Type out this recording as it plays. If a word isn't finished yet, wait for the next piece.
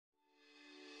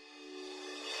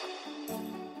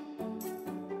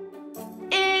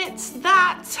It's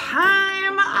that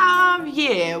time of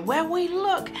year where we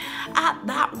look at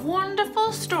that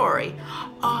wonderful story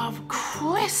of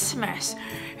Christmas.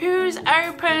 Who's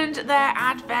opened their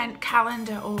advent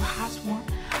calendar or has one?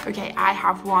 Okay, I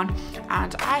have one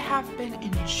and I have been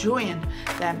enjoying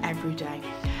them every day.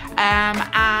 And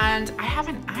I have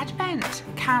an advent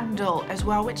candle as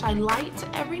well, which I light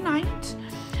every night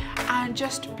and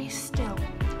just be still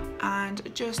and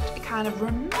just kind of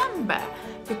remember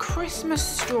the Christmas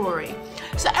story.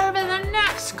 So over the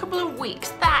next couple of weeks,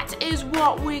 that is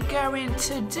what we're going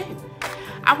to do.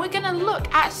 And we're going to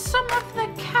look at some of the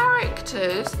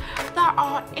characters that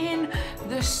are in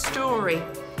the story.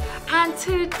 And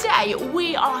today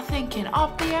we are thinking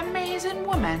of the amazing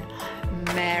woman,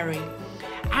 Mary.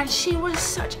 And she was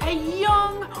such a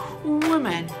young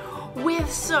woman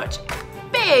with such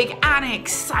big and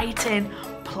exciting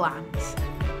plans.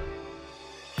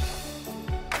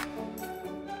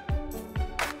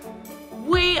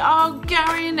 We are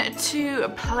going to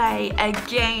play a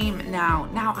game now.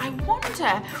 Now, I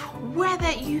wonder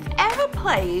whether you've ever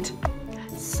played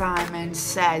Simon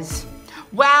Says.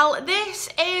 Well, this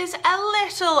is a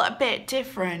little bit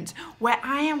different, where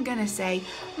I am going to say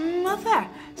Mother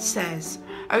Says.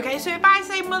 Okay, so if I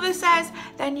say Mother Says,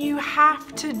 then you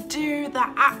have to do the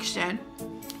action.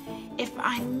 If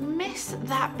I miss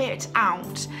that bit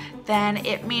out, then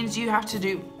it means you have to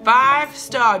do 5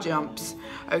 star jumps.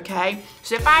 Okay,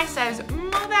 so if I says,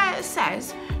 Mother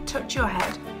Says, touch your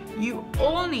head, you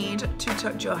all need to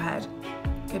touch your head.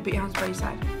 Okay, put your hands by your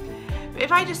side. But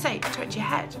if I just say, touch your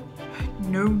head,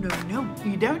 no,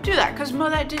 you don't do that because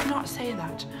Mother did not say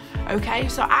that. Okay,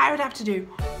 so I would have to do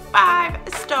 5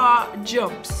 star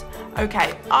jumps.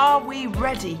 Okay, are we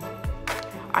ready?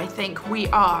 I think we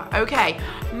are. Okay,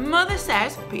 Mother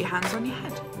Says, put your hands on your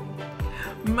head.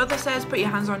 Mother Says, put your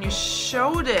hands on your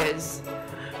shoulders.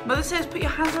 Mother Says, put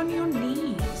your hands on your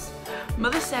knees.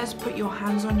 Mother Says, put your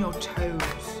hands on your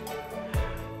toes.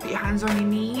 Put your hands on your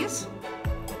knees.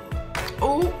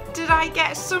 Oh, did I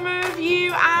get some of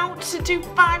you out to do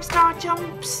 5 star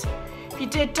jumps? If you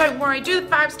did, don't worry, do the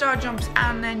 5 star jumps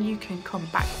and then you can come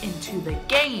back into the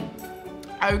game.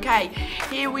 Okay,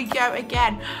 here we go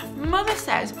again. Mother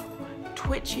Says,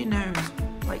 twitch your nose,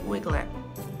 like wiggle it.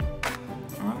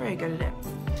 I'm not very good at it.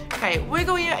 Okay,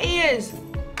 wiggle your ears.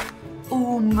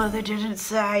 Oh, Mother didn't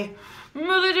say.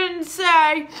 Mother didn't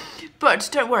say. But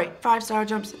don't worry, 5 star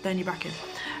jumps, then you're back in.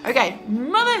 Okay,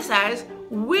 Mother Says,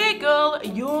 wiggle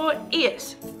your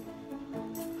ears.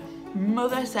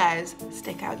 Mother Says,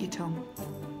 stick out your tongue.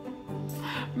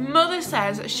 Mother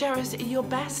Says, show us your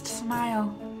best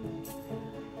smile.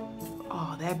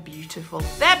 Oh, they're beautiful.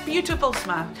 They're beautiful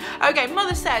smiles. Okay,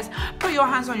 Mother Says, put your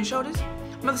hands on your shoulders.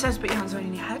 Mother Says, put your hands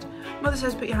on your head. Mother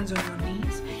Says, put your hands on your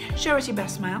knees. Show us your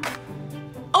best smile.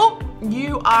 Oh,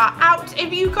 you are out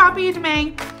if you copied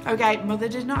me. Okay, Mother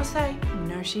did not say.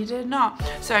 No, she did not.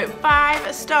 So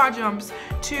 5 star jumps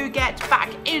to get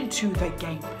back into the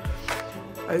game.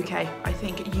 Okay, I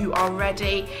think you are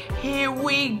ready. Here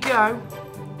we go.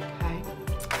 Okay.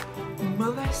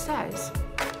 Mother Says,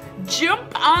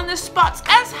 jump on the spots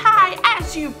as high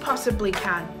as you possibly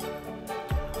can.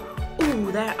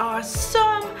 Ooh, there are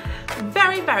some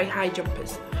very, very high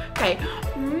jumpers. Okay,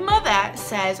 Mother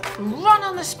Says, run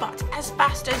on the spot as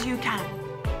fast as you can.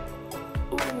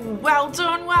 Ooh, well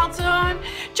done, well done.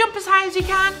 Jump as high as you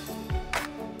can.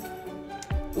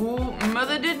 Ooh,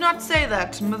 Mother did not say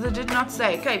that. Mother did not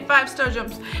say. Okay, 5 star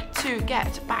jumps to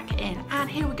get back in. And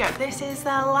here we go. This is the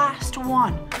last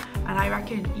one. And I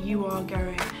reckon you are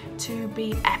going to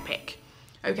be epic.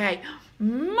 Okay,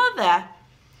 Mother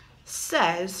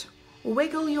Says,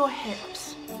 wiggle your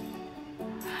hips.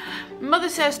 Mother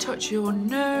Says, touch your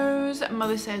nose.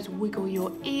 Mother Says, wiggle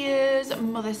your ears.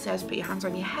 Mother Says, put your hands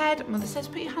on your head. Mother Says,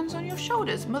 put your hands on your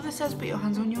shoulders. Mother Says, put your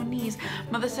hands on your knees.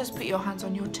 Mother Says, put your hands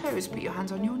on your toes. Put your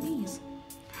hands on your knees.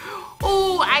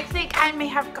 Oh, I think I may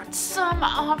have got some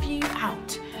of you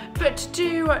out. But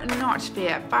do not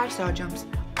fear. 5 star jumps.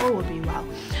 All will be well.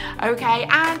 Okay,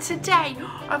 and today,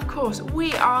 of course,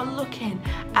 we are looking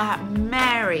at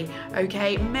Mary.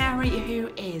 Okay, Mary, who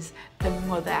is the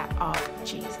mother of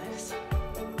Jesus.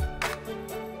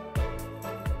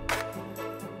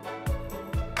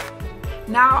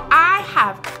 Now, I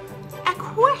have a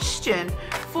question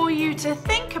for you to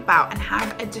think about and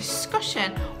have a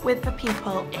discussion with the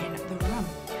people in the room.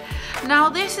 Now,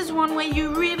 this is one where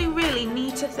you really, really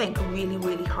need to think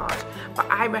really hard, but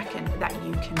I reckon that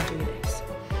you can do this.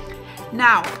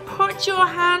 Now, put your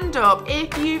hand up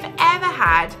if you've ever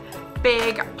had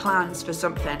big plans for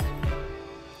something.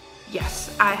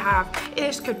 Yes, I have.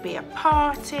 This could be a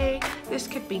party, this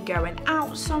could be going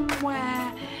out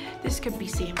somewhere, this could be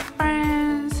seeing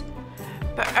friends,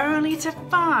 but only to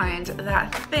find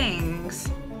that things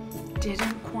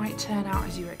didn't quite turn out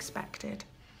as you expected.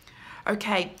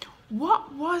 Okay,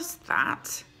 what was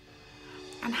that?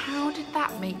 And how did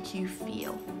that make you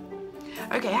feel?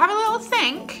 Okay, have a little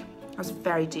think. That was a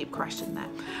very deep question there.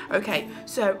 Okay,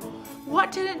 so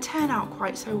what didn't turn out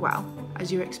quite so well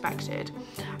as you expected?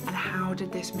 And how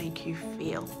did this make you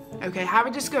feel? Okay, have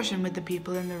a discussion with the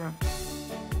people in the room.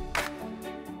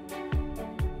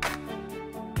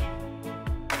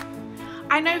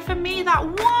 I know for me that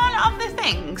one of the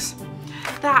things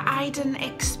that I didn't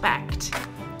expect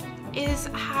is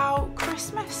how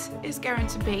Christmas is going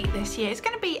to be this year. It's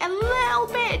going to be a little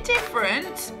bit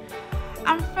different.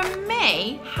 And for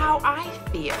me, how I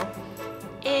feel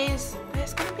is that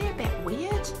it's going to be a bit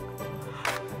weird.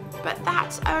 But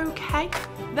that's okay.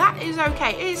 That is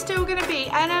okay. It's still going to be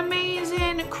an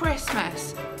amazing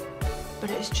Christmas.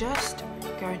 But it's just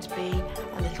going to be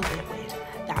a little bit weird.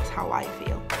 That's how I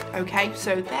feel. Okay,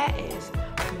 so there is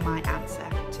my answer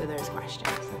to those questions.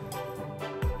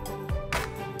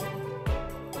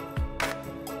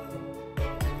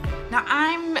 Now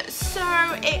I'm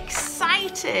so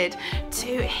excited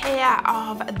to hear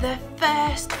of the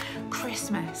first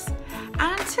Christmas.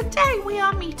 And today we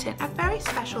are meeting a very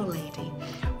special lady,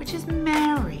 which is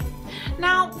Mary.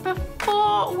 Now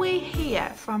before we hear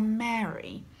from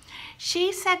Mary,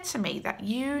 she said to me that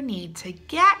you need to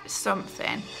get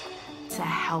something to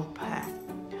help her.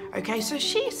 Okay, so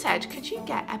she said, could you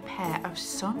get a pair of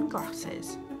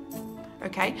sunglasses?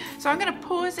 Okay, so I'm going to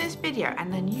pause this video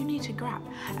and then you need to grab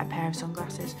a pair of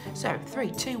sunglasses. So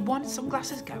 3, 2, 1,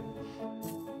 sunglasses go.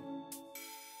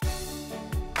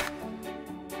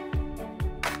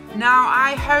 Now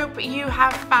I hope you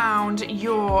have found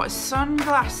your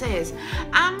sunglasses,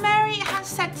 and Mary has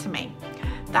said to me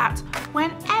that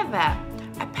whenever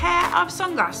a pair of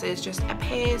sunglasses just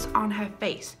appears on her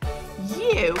face,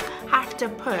 you have to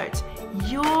put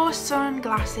your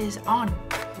sunglasses on.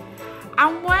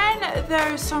 And when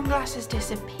those sunglasses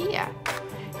disappear,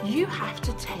 you have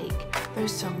to take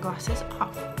those sunglasses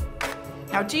off.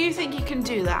 Now, do you think you can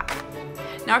do that?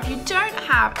 Now, if you don't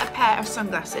have a pair of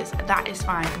sunglasses, that is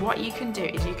fine. What you can do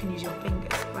is you can use your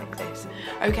fingers like this,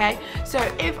 okay? So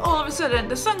if all of a sudden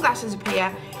the sunglasses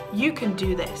appear, you can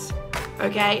do this,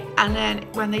 okay? And then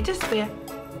when they disappear,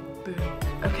 boom,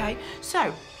 okay?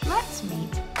 So let's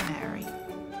meet Mary.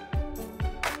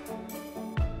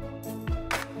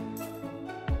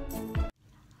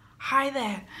 Hi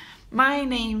there, my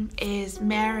name is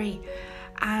Mary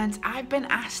and I've been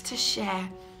asked to share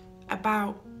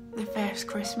about the first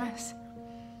Christmas.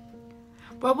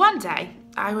 Well, one day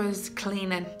I was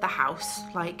cleaning the house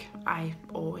like I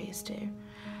always do,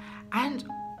 and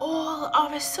all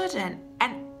of a sudden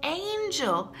an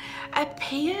angel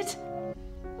appeared.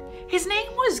 His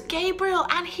name was Gabriel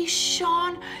and he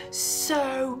shone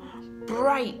so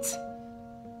bright.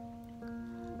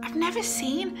 I've never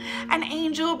seen an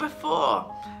angel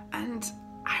before and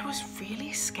I was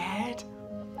really scared.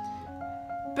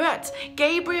 But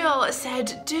Gabriel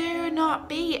said, do not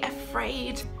be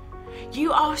afraid.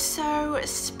 You are so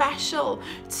special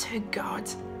to God.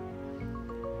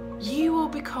 You will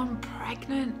become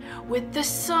pregnant with the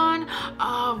Son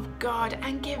of God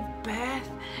and give birth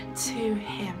to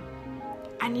him.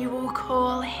 And you will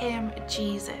call him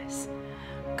Jesus,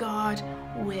 God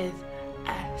with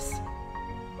us.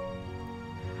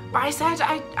 But I said,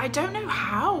 I don't know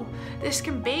how this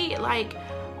can be. Like,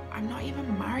 I'm not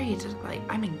even married. Like,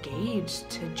 I'm engaged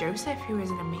to Joseph, who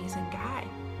is an amazing guy.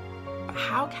 But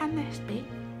how can this be?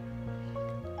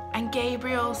 And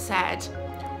Gabriel said,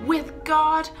 with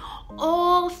God,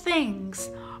 all things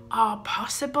are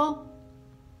possible.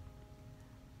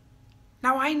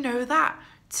 Now, I know that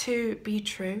to be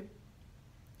true.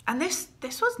 And this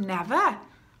was never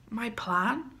my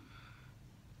plan.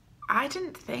 I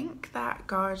didn't think that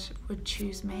God would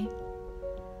choose me.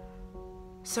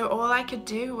 So all I could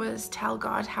do was tell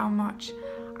God how much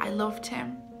I loved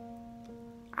him.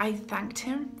 I thanked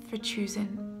him for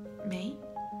choosing me.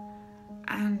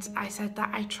 And I said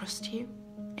that I trust you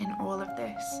in all of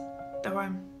this, though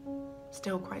I'm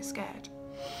still quite scared.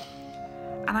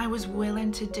 And I was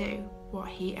willing to do what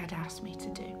he had asked me to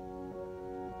do.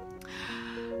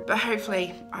 But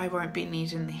hopefully I won't be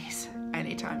needing these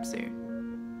anytime soon.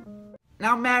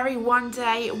 Now Mary one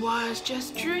day was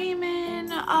just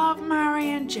dreaming of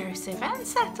marrying Joseph and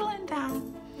settling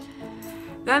down.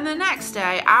 Then the next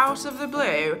day, out of the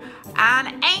blue,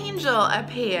 an angel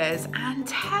appears and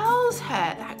tells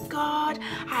her that God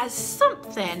has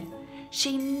something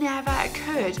she never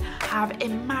could have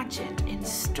imagined in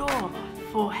store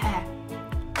for her.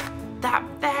 That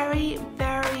very,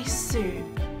 very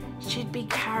soon she'd be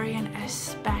carrying a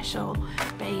special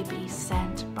baby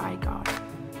sent by God.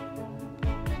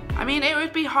 I mean, it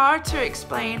would be hard to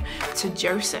explain to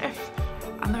Joseph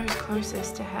and those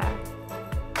closest to her,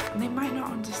 and they might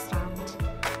not understand.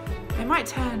 They might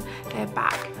turn their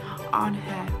back on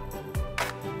her.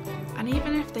 And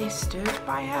even if they stood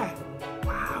by her,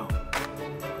 wow,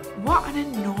 what an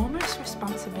enormous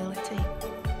responsibility.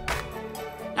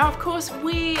 Now, of course,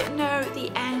 we know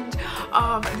the end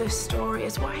of the story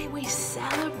is why we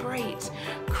celebrate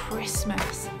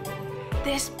Christmas.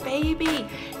 This baby,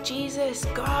 Jesus,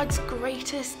 God's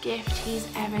greatest gift he's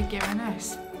ever given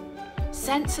us,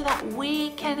 sent so that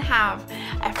we can have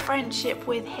a friendship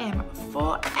with him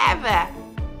forever.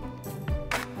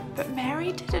 But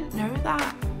Mary didn't know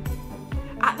that.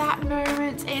 At that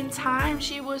moment in time,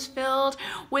 she was filled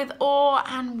with awe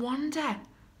and wonder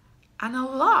and a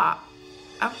lot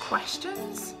of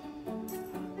questions.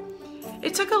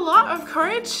 It took a lot of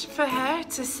courage for her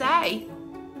to say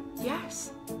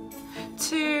yes,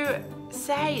 to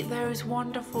say those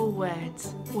wonderful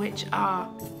words, which are,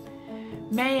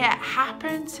 "May it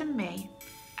happen to me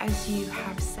as you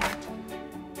have said."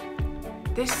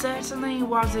 This certainly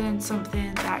wasn't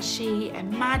something that she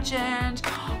imagined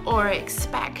or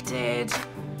expected,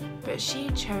 but she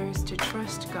chose to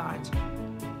trust God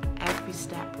every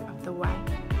step of the way.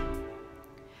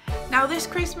 Now, this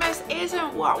Christmas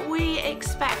isn't what we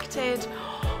expected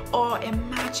or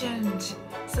imagined.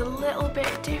 It's a little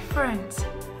bit different,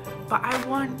 but I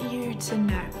want you to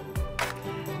know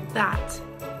that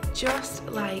just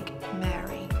like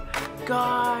Mary,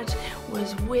 God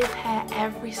was with her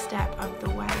every step of the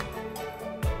way.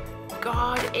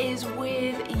 God is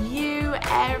with you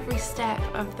every step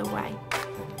of the way.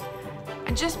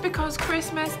 And just because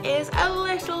Christmas is a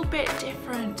little bit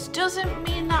different doesn't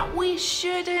mean that we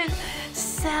shouldn't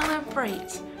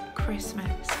celebrate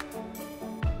Christmas.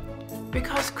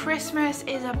 Because Christmas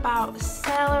is about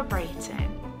celebrating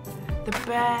the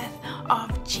birth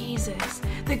of Jesus,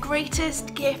 the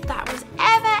greatest gift that was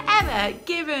ever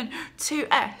given to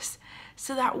us,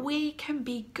 so that we can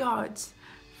be God's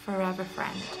forever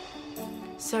friend.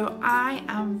 So I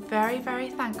am very, very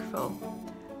thankful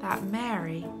that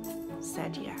Mary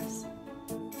said yes.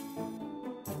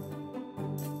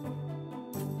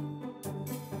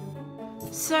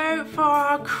 So for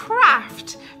our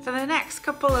craft for the next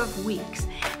couple of weeks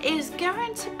is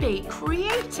going to be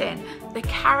creating the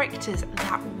characters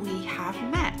that we have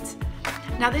met.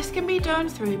 Now, this can be done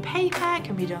through paper, it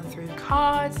can be done through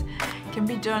cards, it can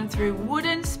be done through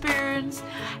wooden spoons,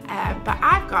 but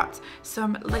I've got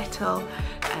some little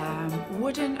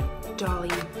wooden dolly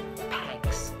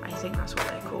pegs. I think that's what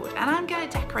they're called, and I'm going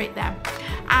to decorate them.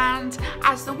 And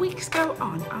as the weeks go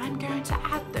on, I'm going to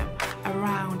add them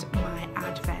around my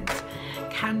Advent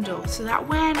candle, so that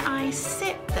when I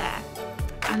sit there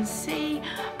and see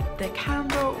the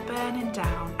candle burning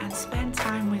down and spend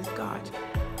time with God,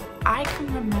 I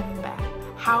can remember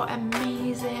how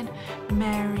amazing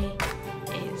Mary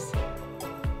is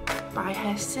by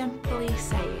her simply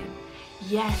saying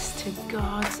yes to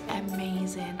God's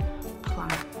amazing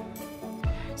plan.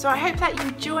 So I hope that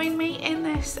you join me in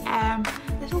this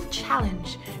little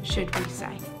challenge, should we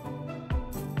say.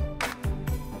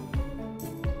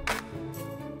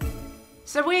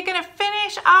 So we're going to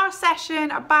finish our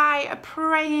session by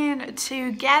praying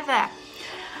together.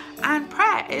 And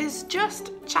prayer is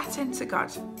just chatting to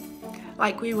God,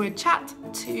 like we would chat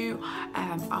to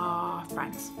our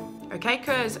friends, okay?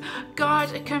 Because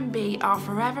God can be our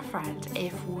forever friend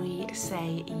if we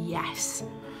say yes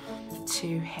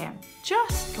to him,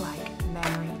 just like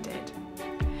Mary did.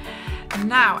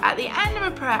 Now, at the end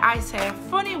of a prayer, I say a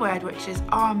funny word, which is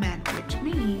amen, which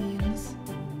means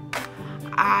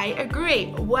I agree.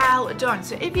 Well done.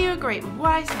 So if you agree with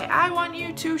what I say, I want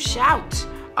you to shout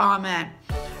amen.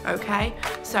 Okay,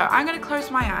 so I'm going to close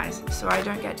my eyes so I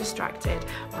don't get distracted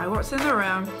by what's in the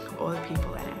room or the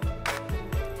people in it.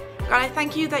 God, I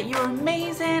thank you that you're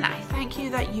amazing. I thank you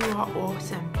that you are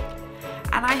awesome.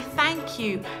 And I thank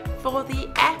you for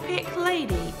the epic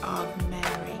lady of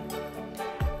Mary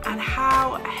and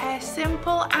how her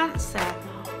simple answer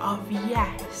of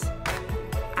yes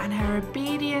and her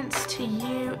obedience to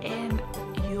you in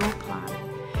your plan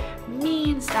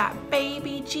means that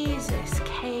baby Jesus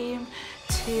came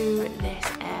to this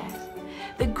earth,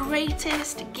 the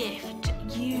greatest gift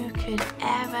you could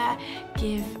ever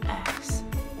give us,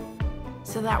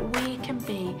 so that we can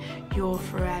be your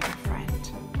forever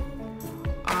friend.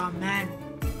 Amen.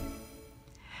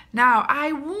 Now,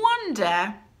 I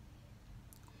wonder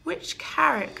which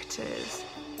characters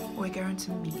we're going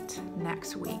to meet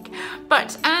next week.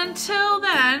 But until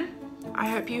then, I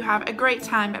hope you have a great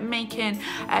time making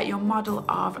your model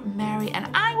of Mary, and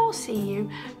I will see you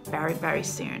very, very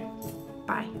soon.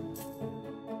 Bye.